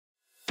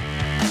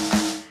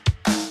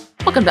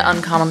Welcome to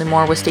Uncommonly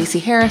More with Stacey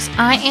Harris.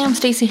 I am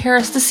Stacey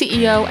Harris, the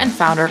CEO and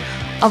founder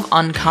of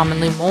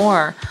Uncommonly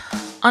More.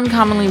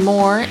 Uncommonly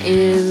More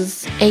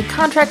is a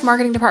contract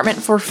marketing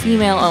department for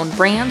female-owned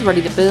brands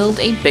ready to build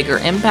a bigger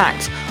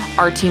impact.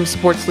 Our team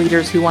supports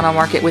leaders who want to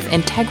market with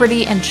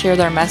integrity and share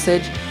their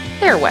message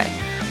their way.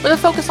 With a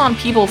focus on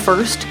people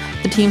first,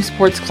 the team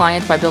supports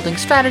clients by building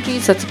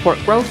strategies that support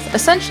growth.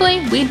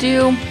 Essentially, we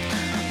do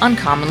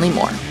uncommonly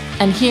more.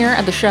 And here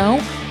at the show,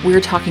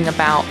 we're talking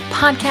about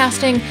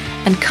podcasting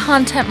and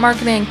content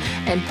marketing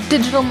and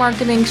digital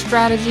marketing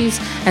strategies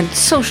and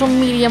social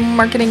media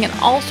marketing and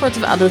all sorts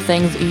of other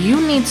things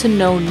you need to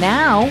know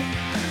now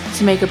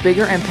to make a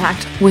bigger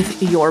impact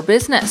with your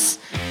business,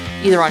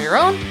 either on your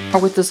own or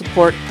with the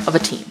support of a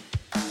team.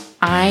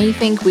 I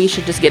think we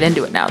should just get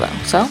into it now, though.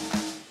 So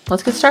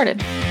let's get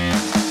started.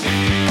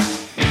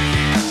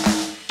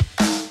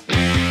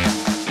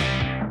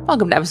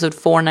 Welcome to episode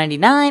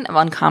 499 of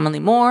Uncommonly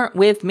More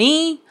with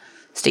me,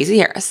 Stacey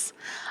Harris.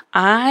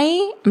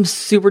 I am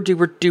super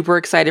duper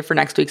excited for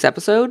next week's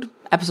episode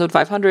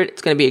 500.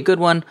 It's going to be a good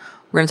one.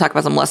 We're going to talk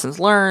about some lessons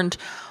learned.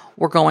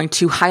 We're going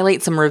to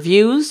highlight some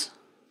reviews.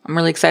 I'm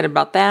really excited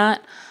about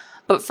that.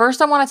 But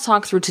first, I want to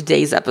talk through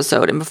today's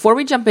episode. And before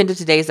we jump into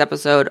today's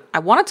episode, I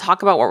want to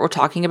talk about what we're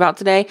talking about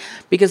today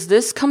because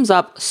this comes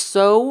up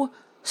so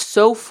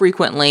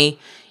frequently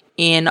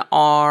in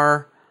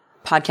our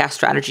podcast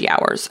strategy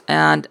hours.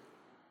 And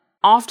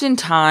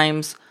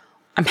oftentimes,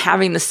 I'm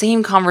having the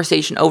same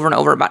conversation over and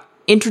over about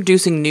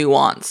introducing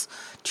nuance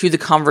to the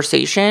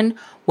conversation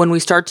when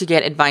we start to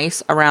get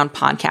advice around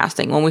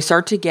podcasting.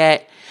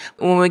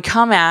 When we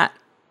come at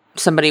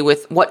somebody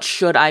with what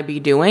should I be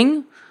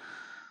doing,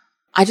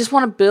 I just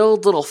want to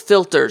build little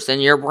filters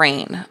in your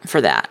brain for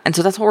that. And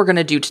so that's what we're going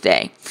to do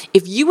today.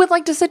 If you would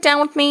like to sit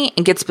down with me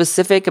and get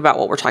specific about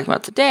what we're talking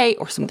about today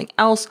or something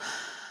else,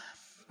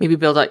 maybe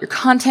build out your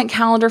content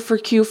calendar for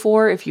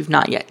Q4 if you've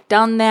not yet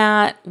done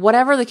that.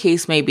 Whatever the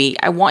case may be,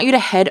 I want you to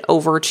head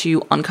over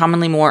to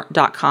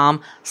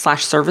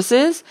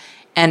uncommonlymore.com/services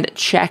and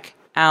check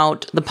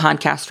out the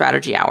podcast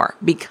strategy hour,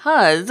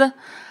 because the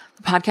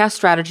podcast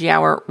strategy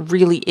hour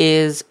really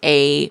is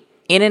a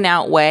in and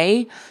out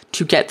way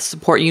to get the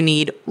support you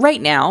need right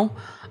now.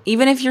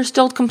 Even if you're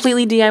still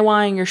completely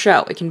DIYing your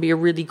show, it can be a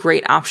really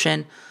great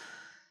option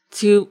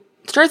to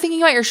start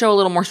thinking about your show a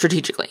little more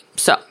strategically.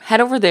 So head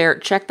over there,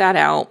 check that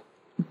out,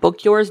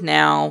 book yours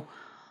now.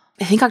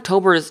 I think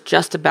October is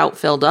just about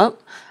filled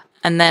up,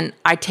 and then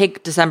I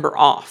take December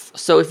off.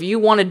 So if you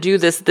want to do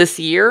this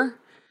year,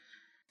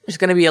 there's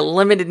going to be a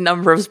limited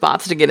number of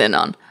spots to get in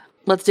on.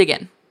 Let's dig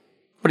in.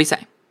 What do you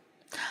say?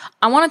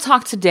 I want to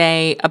talk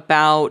today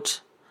about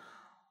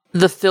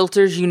the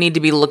filters you need to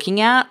be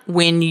looking at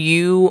when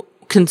you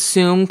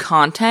consume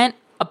content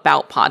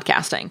about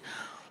podcasting.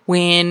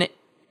 When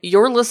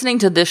you're listening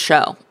to this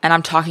show and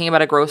I'm talking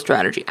about a growth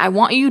strategy, I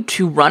want you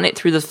to run it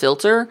through the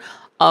filter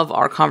of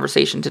our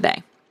conversation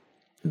today.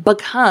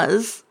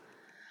 Because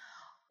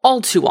all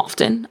too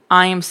often,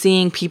 I am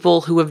seeing people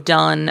who have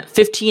done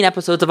 15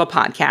 episodes of a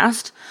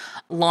podcast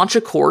launch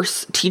a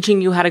course teaching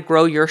you how to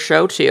grow your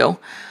show too,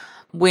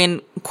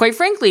 when, quite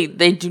frankly,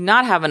 they do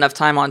not have enough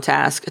time on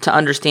task to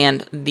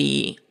understand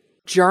the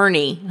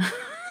journey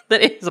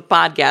that is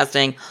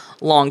podcasting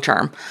long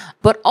term.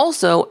 But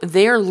also,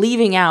 they're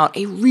leaving out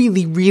a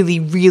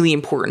really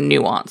important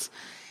nuance.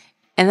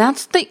 And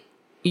that's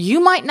you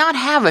might not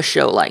have a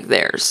show like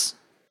theirs.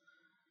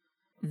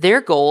 Their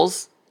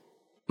goals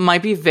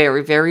might be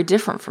very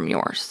different from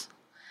yours.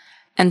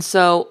 And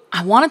so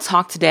I want to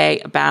talk today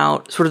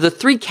about sort of the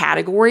three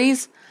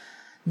categories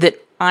that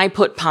I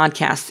put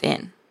podcasts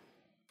in.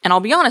 And I'll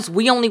be honest,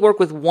 we only work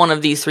with one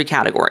of these three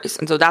categories.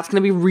 And so that's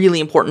going to be really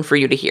important for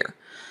you to hear.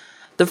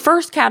 The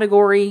first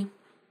category,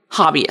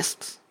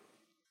 hobbyists.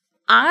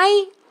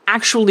 I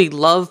actually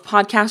love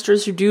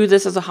podcasters who do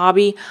this as a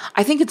hobby.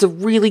 I think it's a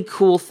really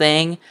cool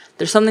thing.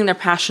 There's something they're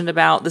passionate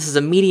about. This is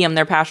a medium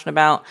they're passionate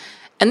about,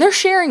 and they're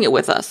sharing it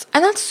with us.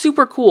 And that's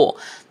super cool.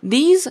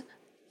 These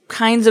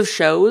kinds of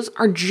shows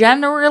are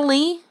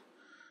generally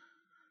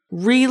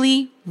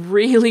really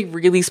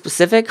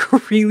specific,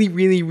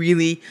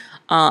 really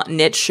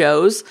niche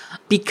shows,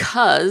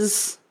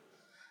 because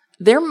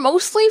they're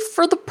mostly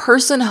for the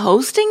person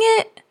hosting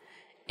it,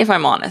 if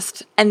I'm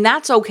honest. And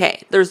that's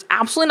okay. There's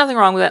absolutely nothing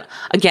wrong with it.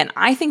 Again,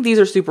 I think these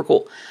are super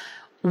cool.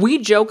 We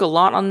joke a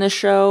lot on this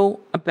show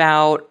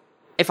about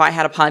if I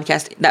had a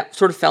podcast that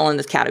sort of fell in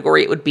this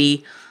category, it would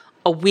be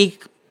a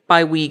week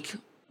by week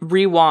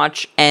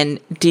rewatch and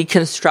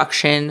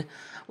deconstruction,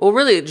 well,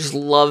 really just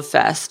love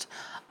fest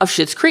of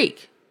Schitt's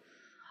Creek.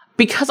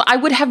 Because I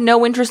would have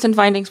no interest in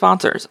finding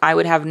sponsors. I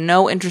would have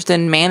no interest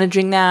in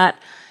managing that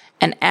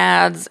and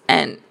ads.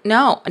 And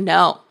no.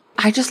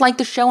 I just like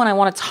the show and I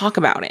want to talk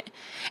about it.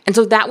 And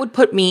so that would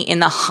put me in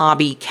the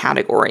hobby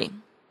category.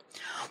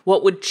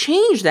 What would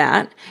change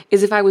that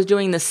is if I was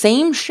doing the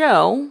same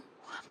show,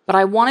 but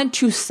I wanted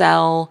to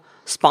sell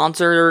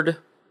sponsored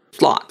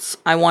slots.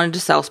 I wanted to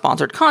sell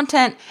sponsored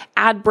content,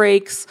 ad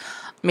breaks.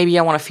 Maybe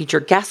I want to feature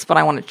guests, but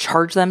I want to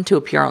charge them to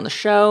appear on the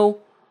show.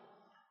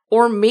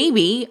 Or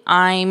maybe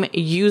I'm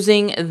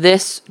using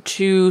this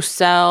to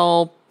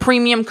sell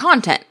premium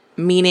content,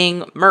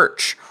 meaning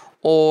merch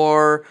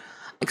or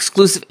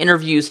exclusive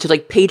interviews to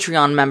like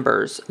Patreon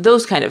members,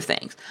 those kind of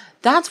things.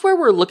 That's where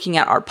we're looking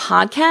at our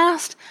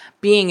podcast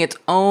being its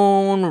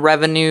own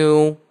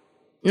revenue,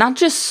 not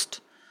just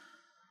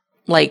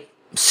like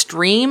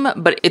stream,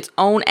 but its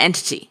own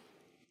entity.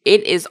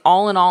 It is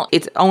all in all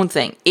its own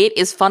thing. It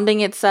is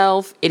funding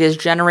itself. It is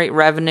generate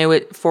revenue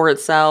for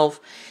itself.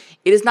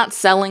 It is not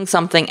selling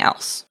something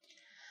else.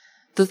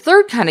 The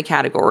third kind of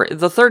podcast,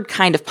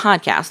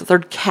 the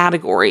third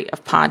category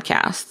of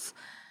podcasts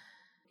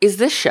is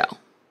this show.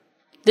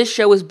 This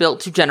show is built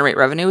to generate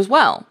revenue as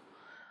well,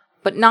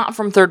 but not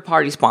from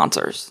third-party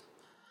sponsors.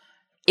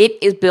 It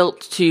is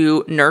built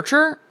to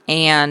nurture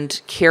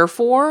and care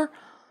for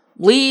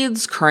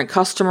leads, current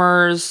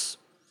customers,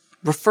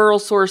 referral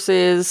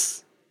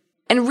sources,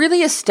 and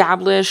really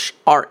establish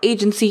our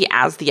agency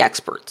as the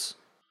experts.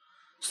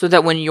 So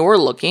that when you're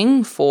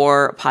looking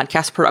for a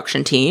podcast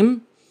production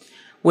team,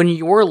 when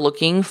you're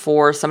looking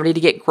for somebody to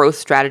get growth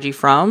strategy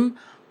from,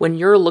 when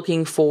you're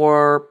looking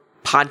for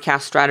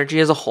podcast strategy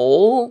as a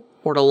whole,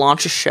 or to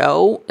launch a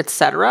show,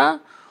 etc.,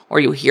 or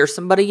you hear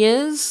somebody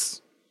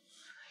is,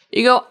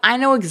 you go, I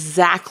know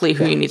exactly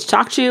who you need to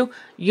talk to.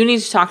 You need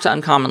to talk to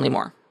Uncommonly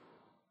More.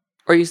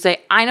 Or you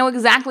say, I know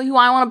exactly who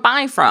I want to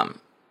buy from.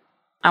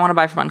 I want to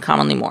buy from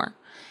Uncommonly More.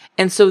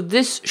 And so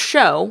this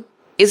show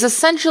is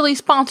essentially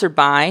sponsored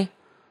by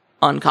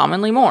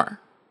Uncommonly More.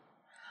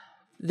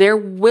 There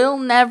will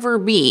never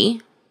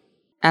be,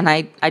 and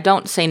I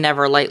don't say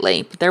never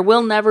lightly, but there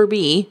will never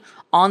be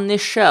on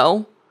this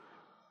show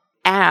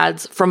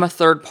ads from a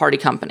third-party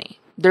company.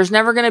 There's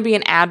never going to be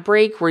an ad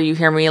break where you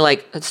hear me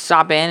like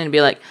stop in and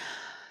be like,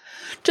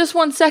 just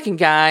 1 second,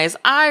 guys.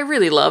 I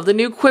really love the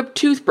new Quip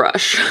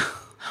toothbrush,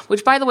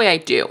 which by the way, I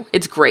do.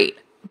 It's great,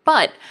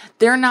 but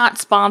they're not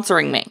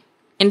sponsoring me.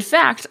 In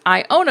fact,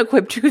 I own a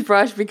Quip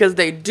toothbrush because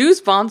they do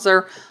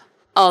sponsor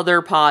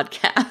other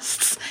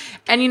podcasts.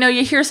 And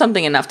you hear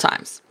something enough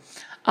times.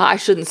 I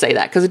shouldn't say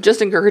that because it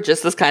just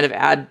encourages this kind of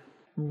ad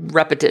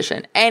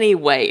repetition.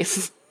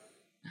 Anyways,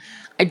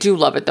 I do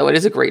love it though. It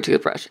is a great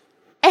toothbrush.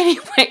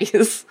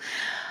 Anyways,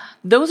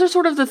 those are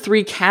sort of the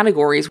three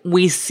categories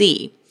we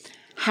see.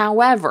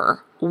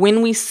 However,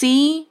 when we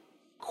see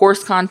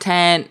course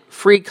content,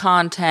 free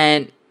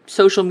content,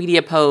 social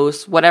media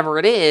posts, whatever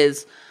it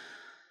is,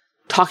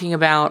 talking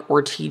about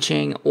or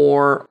teaching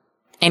or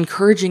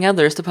encouraging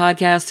others to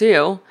podcast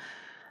too,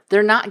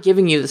 they're not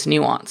giving you this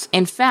nuance.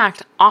 In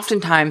fact,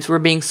 oftentimes we're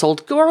being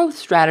sold growth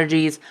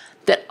strategies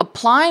that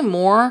apply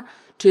more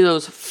to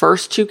those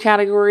first two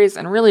categories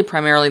and really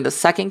primarily the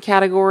second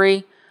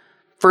category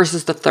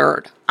versus the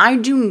third. I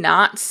do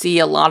not see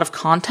a lot of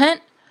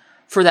content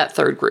for that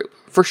third group,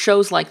 for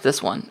shows like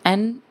this one,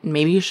 and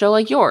maybe a show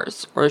like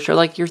yours or a show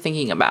like you're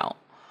thinking about.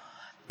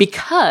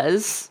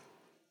 Because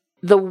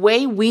the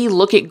way we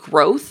look at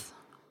growth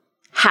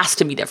has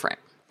to be different.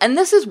 And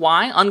this is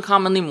why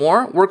Uncommonly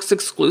More works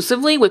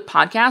exclusively with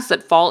podcasts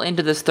that fall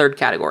into this third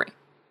category.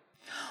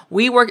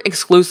 We work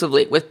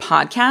exclusively with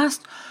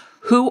podcasts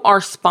who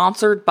are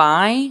sponsored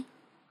by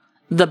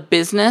the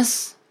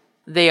business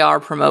they are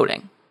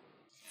promoting.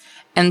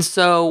 And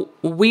so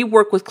we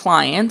work with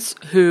clients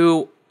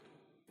who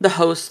the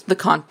host, the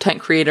content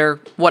creator,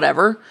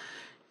 whatever,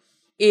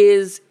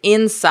 is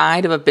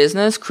inside of a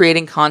business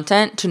creating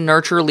content to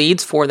nurture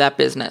leads for that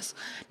business.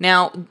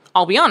 Now,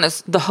 I'll be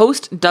honest, the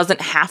host doesn't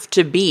have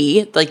to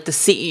be like the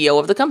CEO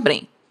of the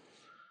company.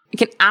 It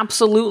can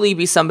absolutely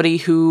be somebody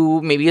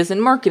who maybe is in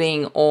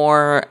marketing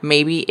or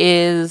maybe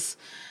is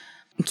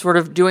sort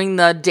of doing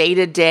the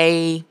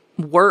day-to-day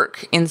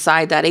work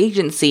inside that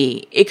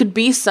agency. It could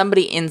be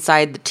somebody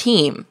inside the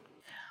team.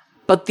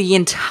 But the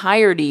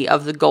entirety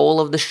of the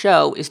goal of the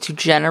show is to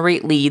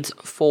generate leads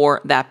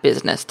for that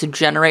business, to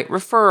generate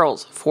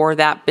referrals for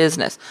that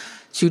business,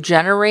 to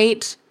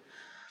generate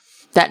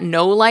that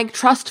know, like,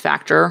 trust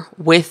factor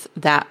with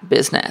that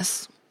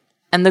business.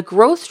 And the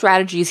growth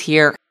strategies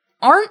here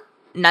aren't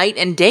night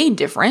and day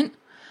different,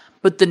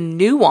 but the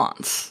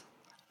nuance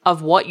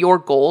of what your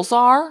goals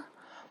are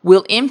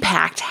will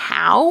impact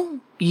how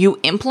you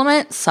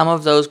implement some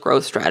of those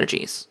growth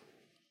strategies.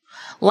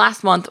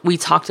 Last month, we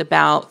talked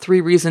about 3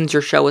 reasons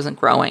your show isn't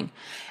growing.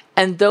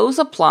 And those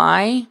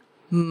apply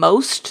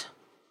most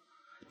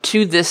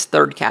to this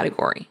third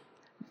category.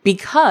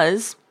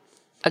 Because,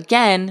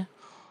 again,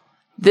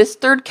 this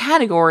third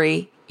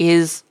category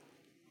is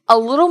a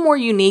little more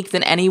unique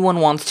than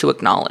anyone wants to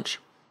acknowledge.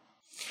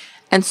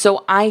 And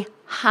so I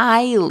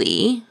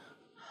highly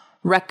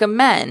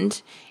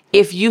recommend,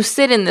 if you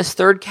sit in this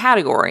third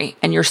category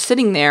and you're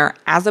sitting there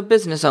as a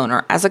business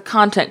owner, as a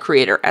content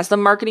creator, as the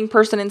marketing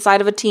person inside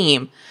of a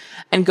team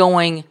and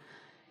going,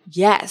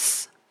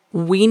 yes,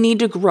 we need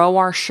to grow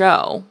our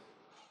show.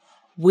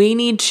 We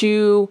need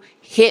to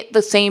hit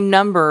the same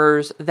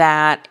numbers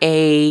that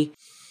a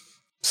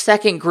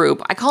second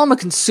group, I call them a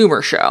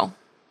consumer show,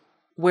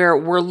 where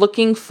we're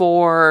looking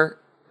for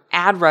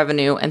ad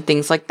revenue and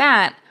things like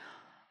that,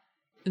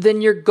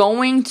 then you're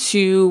going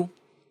to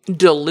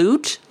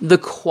dilute the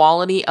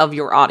quality of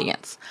your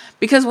audience.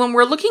 Because when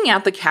we're looking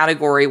at the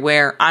category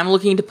where I'm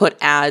looking to put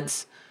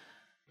ads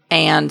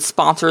and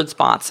sponsored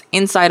spots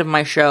inside of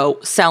my show,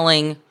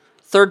 selling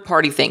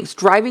third-party things,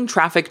 driving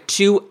traffic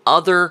to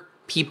other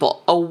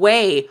people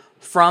away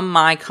from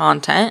my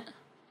content,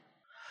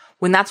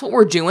 when that's what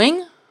we're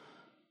doing,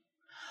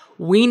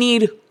 we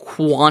need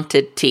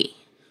quantity.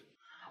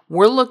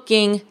 We're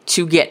looking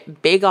to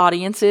get big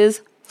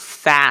audiences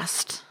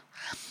fast.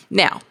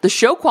 Now, the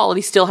show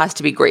quality still has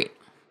to be great.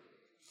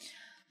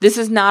 This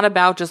is not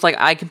about just like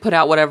I can put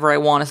out whatever I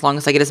want as long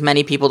as I get as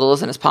many people to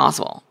listen as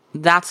possible.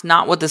 That's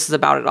not what this is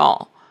about at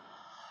all.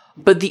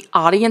 But the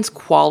audience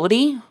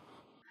quality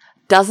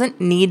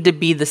doesn't need to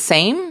be the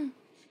same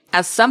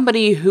as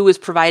somebody who is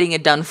providing a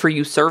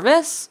done-for-you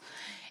service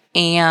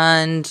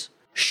and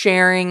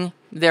sharing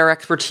their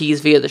expertise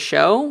via the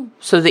show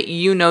so that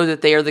you know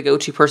that they are the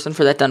go-to person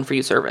for that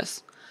done-for-you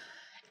service.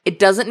 It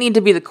doesn't need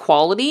to be the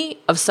quality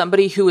of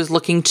somebody who is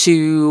looking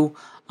to,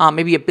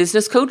 maybe a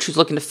business coach who's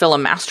looking to fill a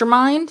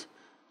mastermind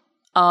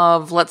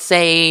of, let's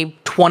say,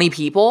 20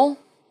 people.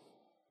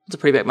 It's a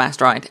pretty big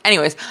mastermind.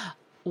 Anyways,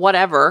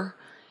 whatever.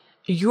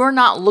 You're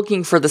not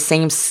looking for the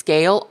same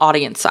scale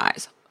audience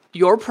size.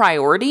 Your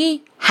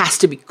priority has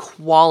to be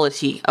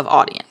quality of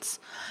audience,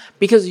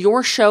 because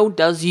your show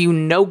does you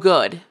no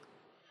good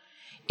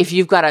if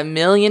you've got 1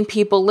 million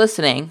people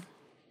listening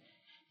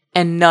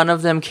and none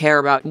of them care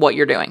about what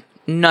you're doing.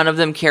 None of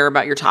them care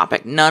about your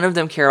topic. None of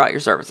them care about your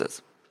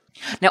services.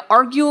 Now,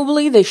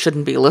 arguably, they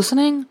shouldn't be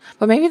listening,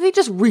 but maybe they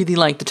just really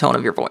like the tone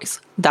of your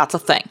voice. That's a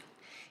thing.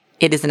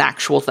 It is an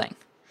actual thing.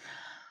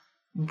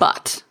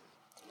 But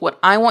what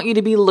I want you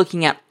to be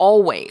looking at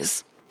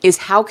always is,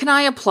 how can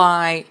I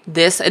apply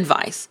this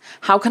advice?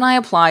 How can I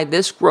apply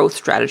this growth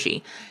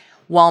strategy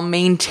while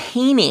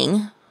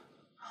maintaining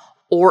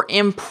or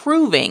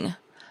improving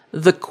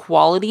the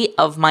quality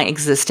of my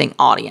existing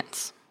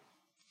audience?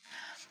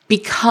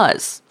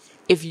 Because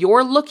if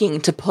you're looking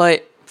to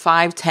put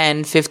 5,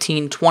 10,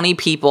 15, 20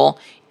 people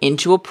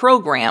into a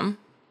program,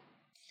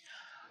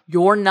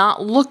 you're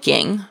not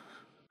looking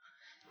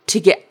to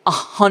get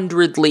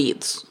 100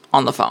 leads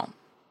on the phone.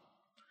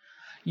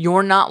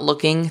 You're not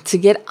looking to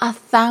get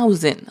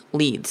 1,000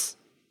 leads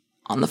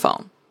on the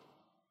phone.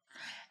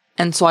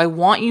 And so I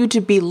want you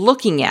to be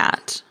looking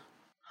at,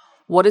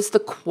 what is the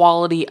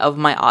quality of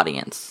my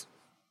audience?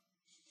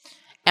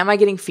 Am I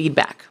getting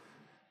feedback?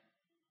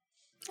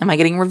 Am I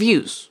getting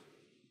reviews?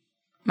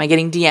 Am I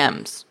getting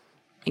DMs?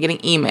 Am I getting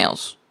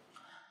emails?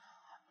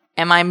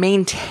 Am I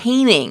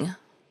maintaining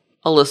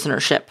a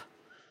listenership?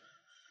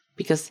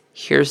 Because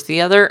here's the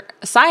other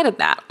side of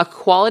that. A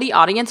quality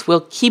audience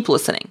will keep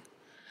listening.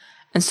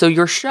 And so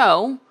your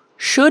show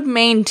should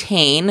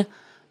maintain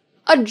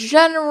a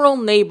general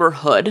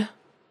neighborhood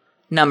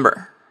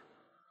number.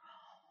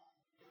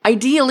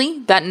 Ideally,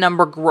 that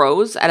number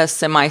grows at a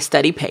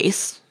semi-steady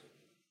pace,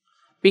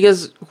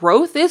 because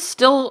growth is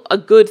still a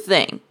good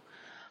thing.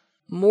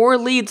 More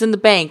leads in the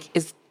bank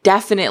is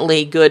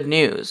definitely good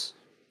news.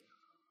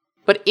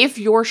 But if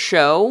your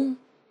show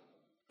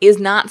is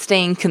not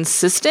staying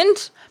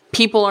consistent,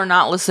 people are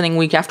not listening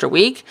week after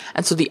week,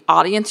 and so the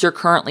audience you're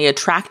currently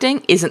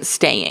attracting isn't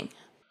staying.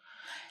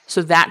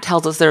 So that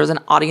tells us there's an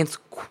audience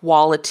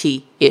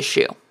quality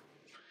issue.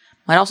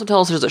 Might also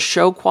tell us there's a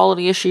show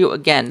quality issue.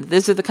 Again,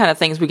 these are the kind of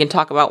things we can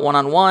talk about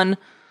one-on-one.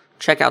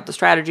 Check out the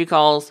strategy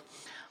calls.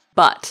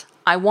 But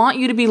I want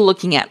you to be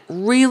looking at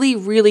really,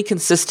 really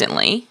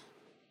consistently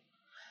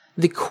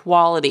the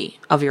quality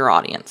of your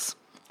audience.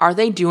 Are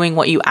they doing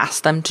what you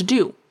asked them to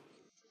do?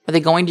 Are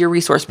they going to your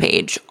resource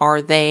page? Are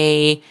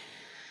they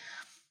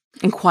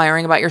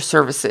inquiring about your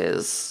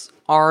services?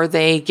 Are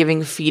they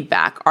giving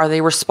feedback? Are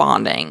they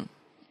responding?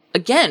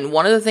 Again,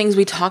 one of the things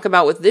we talk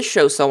about with this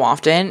show so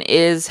often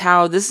is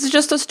how this is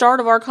just the start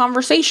of our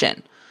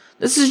conversation.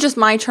 This is just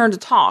my turn to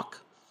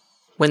talk.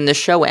 When the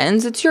show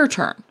ends, it's your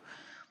turn.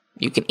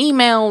 You can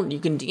email, you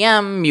can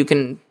DM, you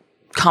can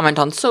comment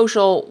on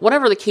social,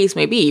 whatever the case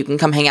may be. You can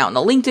come hang out in the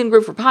LinkedIn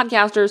group for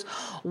podcasters.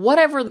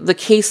 Whatever the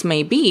case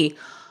may be,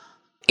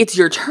 it's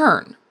your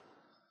turn.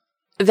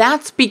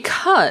 That's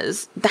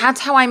because that's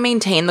how I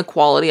maintain the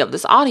quality of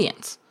this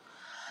audience.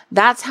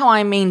 That's how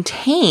I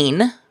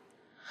maintain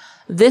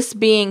this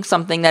being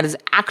something that is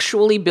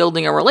actually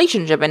building a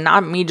relationship and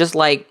not me just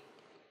like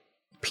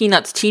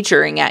Peanuts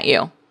teachering at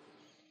you.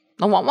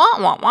 Wah, wah,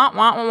 wah, wah,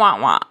 wah, wah,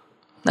 wah.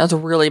 That was a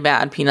really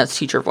bad Peanuts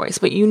teacher voice,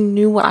 but you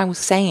knew what I was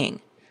saying.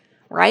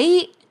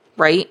 Right?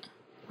 Right?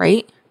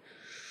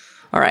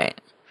 All right.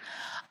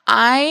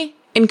 I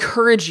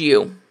encourage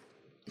you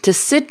to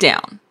sit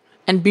down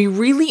and be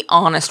really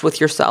honest with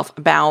yourself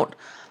about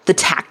the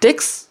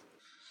tactics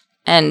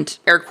and,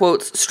 air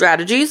quotes,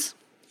 strategies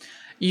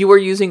you are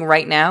using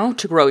right now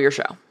to grow your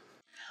show.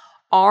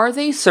 Are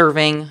they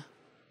serving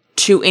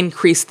to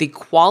increase the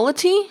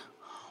quality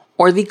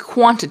or the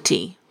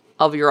quantity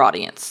of your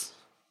audience?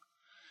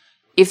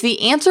 If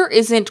the answer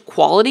isn't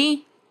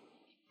quality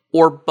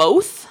or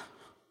both,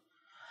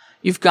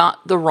 you've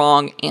got the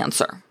wrong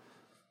answer.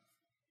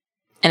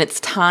 And it's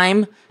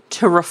time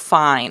to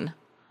refine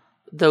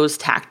those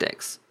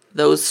tactics.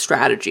 those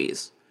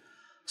strategies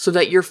so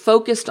that you're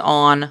focused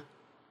on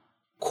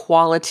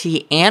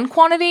quality and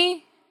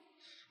quantity,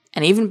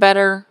 and even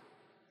better,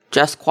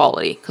 just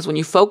quality. Because when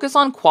you focus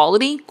on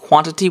quality,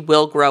 quantity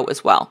will grow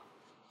as well.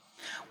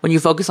 When you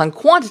focus on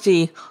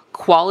quantity,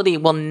 quality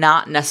will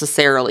not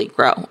necessarily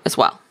grow as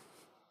well.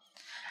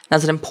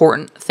 That's an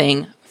important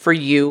thing for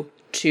you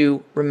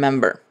to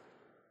remember.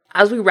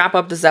 As we wrap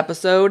up this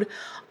episode,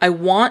 I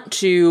want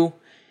to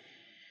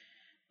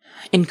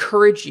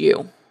encourage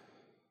you.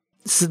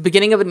 This is the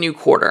beginning of a new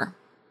quarter.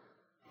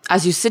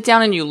 As you sit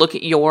down and you look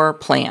at your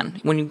plan,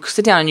 when you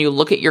sit down and you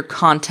look at your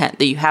content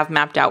that you have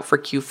mapped out for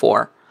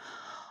Q4,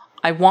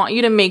 I want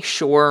you to make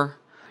sure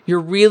you're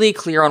really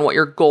clear on what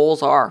your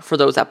goals are for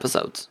those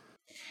episodes.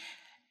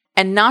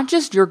 And not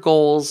just your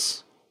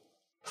goals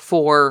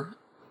for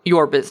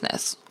your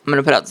business. I'm going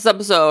to put out this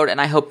episode and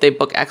I hope they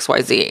book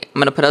XYZ. I'm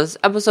going to put out this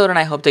episode and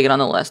I hope they get on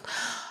the list.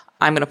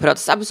 I'm going to put out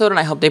this episode and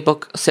I hope they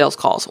book sales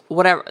calls.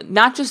 Whatever.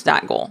 Not just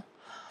that goal.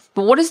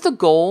 But what is the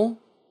goal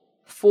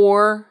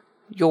for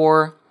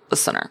your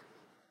listener?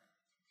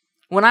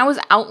 When I was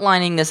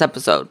outlining this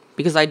episode,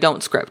 because I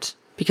don't script,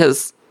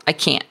 because I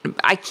can't.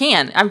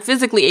 I'm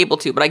physically able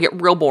to, but I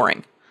get real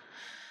boring.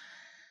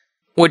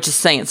 Which is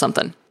saying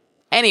something.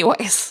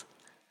 Anyways,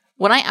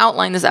 when I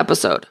outline this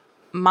episode,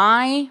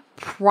 my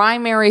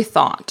primary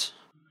thought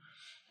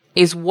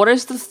is, what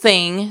is the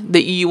thing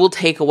that you will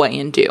take away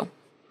and do?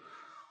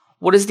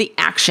 What is the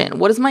action?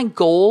 What is my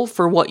goal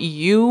for what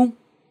you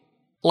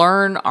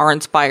learn, are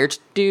inspired to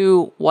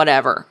do,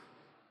 whatever?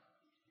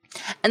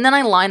 And then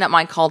I line up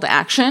my call to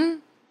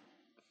action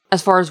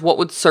as far as what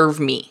would serve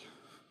me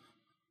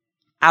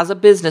as a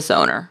business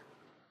owner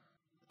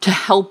to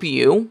help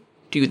you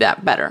do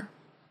that better.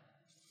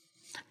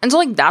 And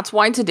so that's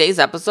why today's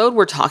episode,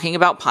 we're talking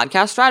about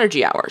podcast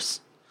strategy hours.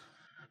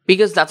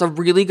 Because that's a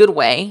really good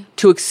way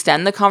to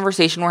extend the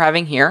conversation we're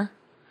having here.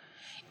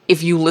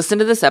 If you listen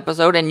to this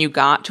episode and you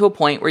got to a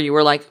point where you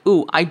were like,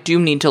 ooh, I do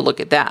need to look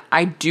at that.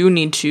 I do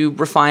need to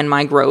refine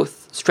my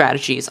growth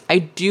strategies. I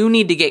do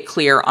need to get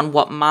clear on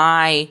what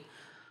my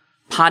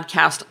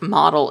podcast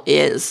model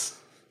is.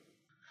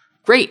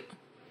 Great.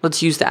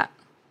 Let's use that.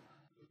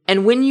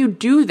 And when you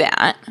do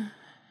that,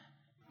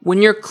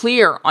 when you're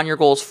clear on your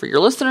goals for your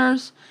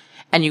listeners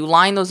and you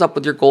line those up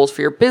with your goals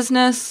for your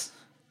business,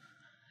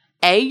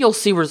 A, you'll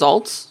see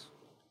results,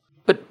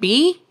 but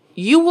B,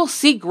 you will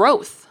see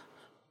growth.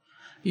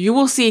 You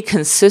will see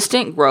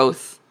consistent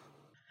growth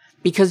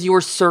because you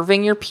are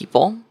serving your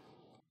people,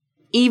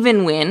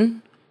 even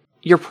when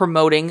you're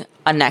promoting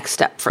a next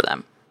step for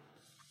them.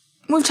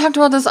 We've talked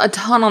about this a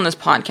ton on this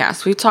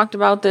podcast. We've talked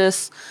about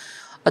this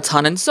a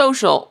ton in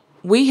social.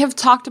 We have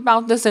talked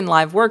about this in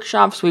live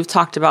workshops. We've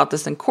talked about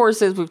this in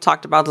courses. We've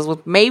talked about this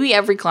with maybe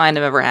every client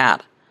I've ever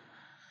had.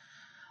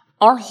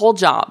 Our whole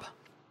job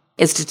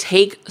is to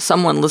take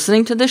someone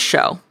listening to this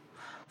show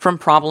from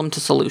problem to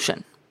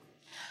solution.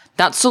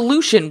 That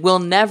solution will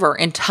never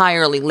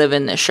entirely live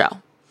in this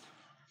show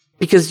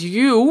because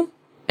you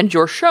and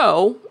your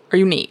show are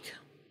unique.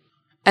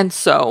 And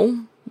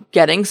so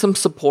getting some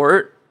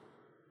support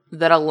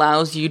that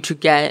allows you to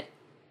get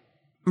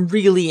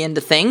really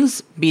into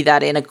things, be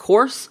that in a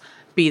course,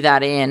 be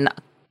that in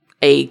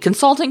a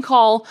consulting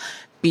call,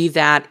 be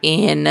that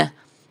in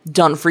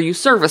done-for-you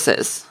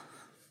services.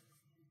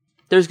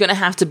 There's going to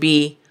have to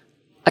be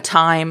a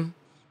time,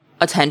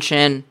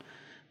 attention,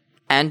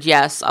 and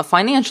yes, a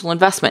financial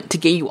investment to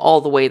get you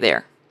all the way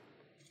there.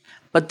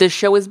 But this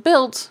show is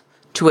built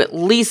to at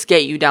least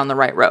get you down the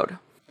right road.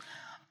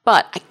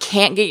 But I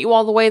can't get you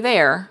all the way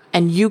there,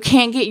 and you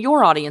can't get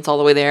your audience all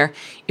the way there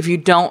if you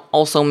don't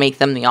also make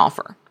them the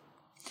offer.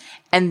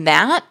 And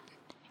that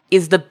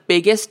is the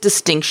biggest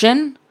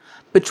distinction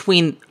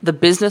between the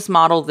business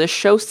model this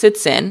show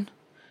sits in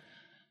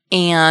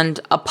and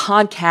a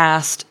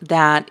podcast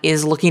that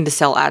is looking to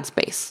sell ad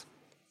space.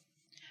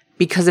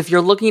 Because if you're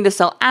looking to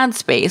sell ad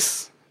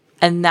space,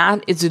 and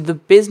that is the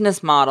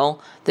business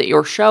model that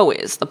your show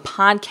is, the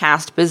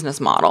podcast business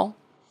model,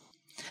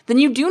 then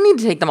you do need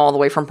to take them all the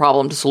way from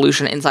problem to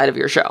solution inside of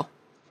your show.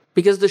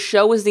 Because the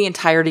show is the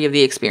entirety of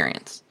the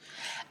experience.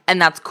 And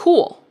that's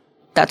cool.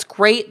 That's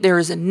great. There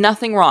is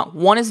nothing wrong.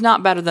 One is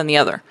not better than the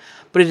other.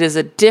 But it is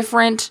a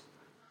different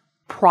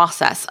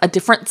process, a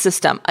different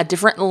system, a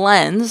different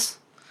lens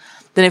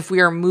than if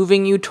we are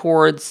moving you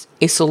towards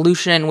a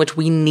solution in which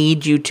we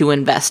need you to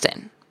invest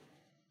in.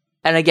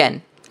 And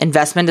again,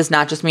 investment does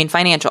not just mean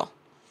financial.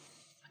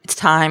 It's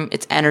time,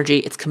 it's energy,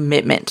 it's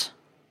commitment.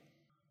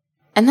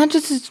 And that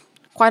just is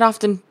quite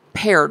often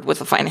paired with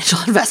a financial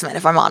investment,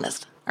 if I'm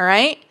honest. All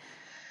right?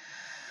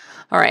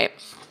 All right.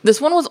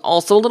 This one was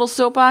also a little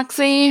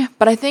soapboxy,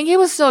 but I think it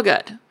was still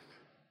good.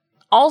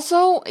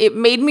 Also, it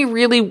made me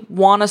really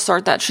want to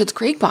start that Schitt's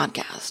Creek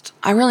podcast.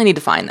 I really need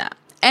to find that.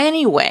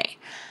 Anyway,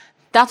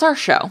 that's our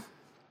show.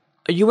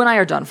 You and I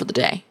are done for the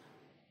day.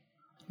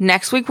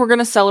 Next week, we're going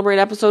to celebrate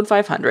episode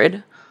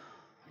 500.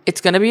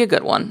 It's going to be a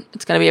good one.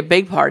 It's going to be a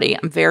big party.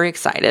 I'm very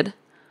excited.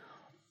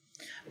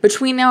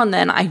 Between now and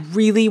then, I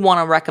really want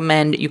to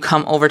recommend you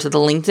come over to the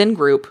LinkedIn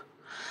group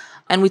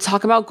and we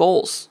talk about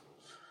goals.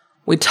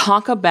 We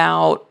talk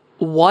about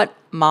what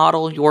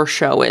model your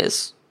show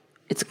is.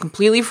 It's a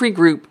completely free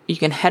group. You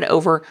can head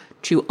over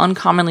to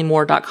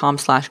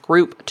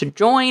uncommonlymore.com/group to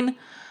join, and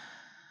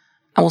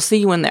we'll see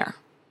you in there.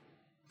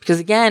 Because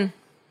again,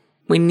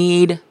 we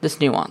need this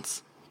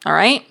nuance. All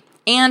right?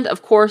 And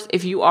of course,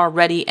 if you are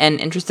ready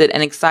and interested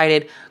and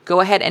excited,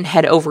 go ahead and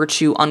head over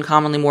to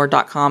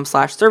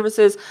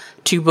uncommonlymore.com/services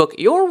to book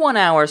your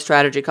 1-hour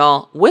strategy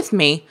call with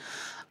me,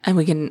 and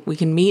we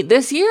can meet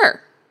this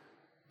year.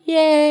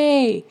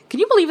 Yay! Can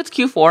you believe it's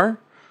Q4?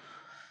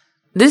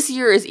 This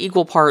year is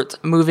equal parts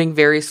moving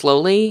very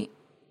slowly,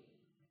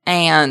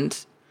 and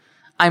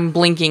I'm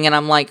blinking and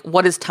I'm like,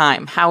 what is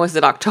time? How is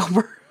it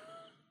October?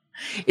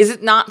 Is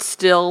it not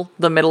still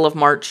the middle of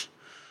March?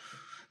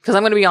 Because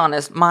I'm going to be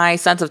honest, my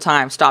sense of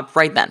time stopped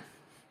right then.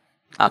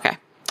 Okay.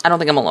 I don't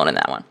think I'm alone in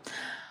that one.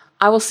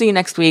 I will see you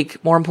next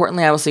week. More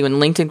importantly, I will see you in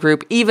the LinkedIn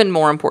group. Even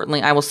more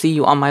importantly, I will see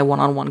you on my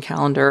one-on-one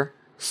calendar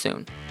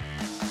soon.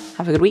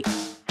 Have a good week.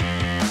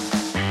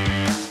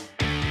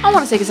 I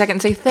want to take a second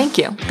and say thank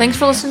you. Thanks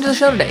for listening to the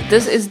show today.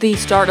 This is the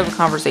start of a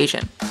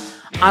conversation.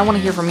 I want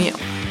to hear from you.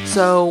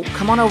 So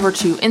come on over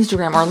to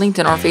Instagram or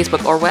LinkedIn or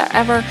Facebook or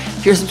wherever.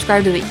 If you're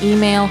subscribed to the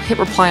email, hit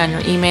reply on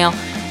your email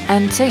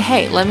and say,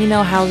 hey, let me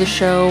know how the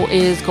show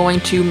is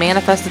going to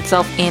manifest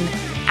itself in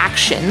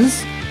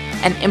actions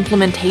and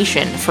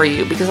implementation for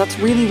you, because that's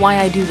really why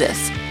I do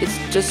this. It's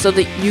just so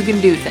that you can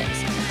do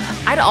things.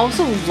 I'd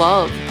also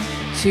love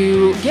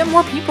to get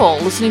more people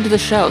listening to the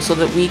show so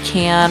that we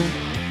can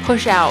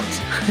push out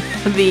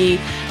the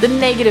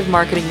negative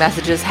marketing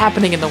messages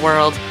happening in the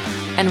world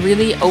and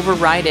really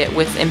override it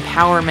with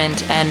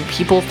empowerment and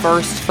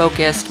people-first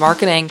focused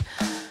marketing,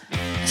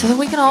 so that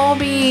we can all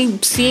be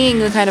seeing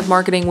the kind of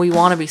marketing we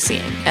want to be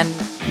seeing. And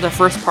the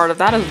first part of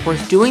that is, of course,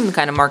 doing the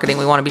kind of marketing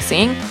we want to be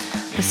seeing.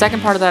 The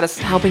second part of that is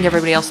helping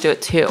everybody else do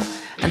it too.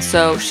 And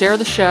so share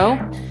the show.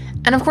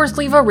 And of course,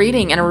 leave a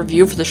rating and a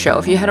review for the show.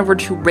 If you head over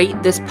to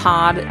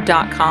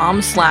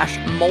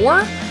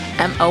ratethispod.com/more,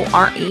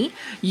 MORE,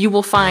 you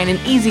will find an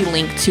easy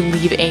link to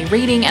leave a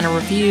rating and a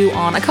review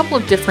on a couple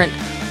of different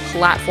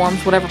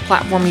platforms, whatever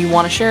platform you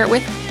want to share it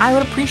with. I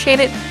would appreciate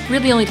it.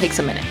 Really only takes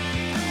a minute.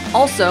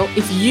 Also,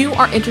 if you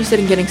are interested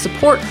in getting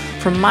support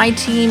from my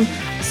team,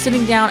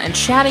 sitting down and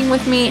chatting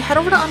with me, head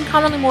over to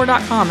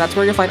uncommonlymore.com. That's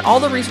where you'll find all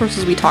the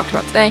resources we talked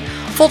about today,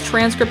 full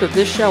transcript of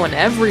this show and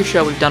every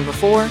show we've done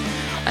before,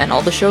 and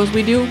all the shows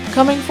we do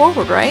coming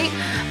forward, right?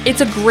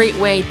 It's a great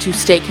way to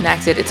stay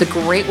connected. It's a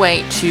great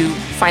way to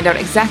find out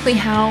exactly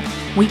how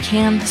we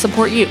can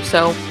support you.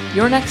 So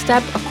your next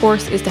step, of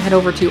course, is to head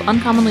over to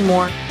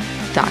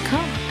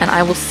uncommonlymore.com, and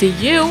I will see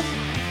you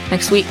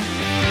next week.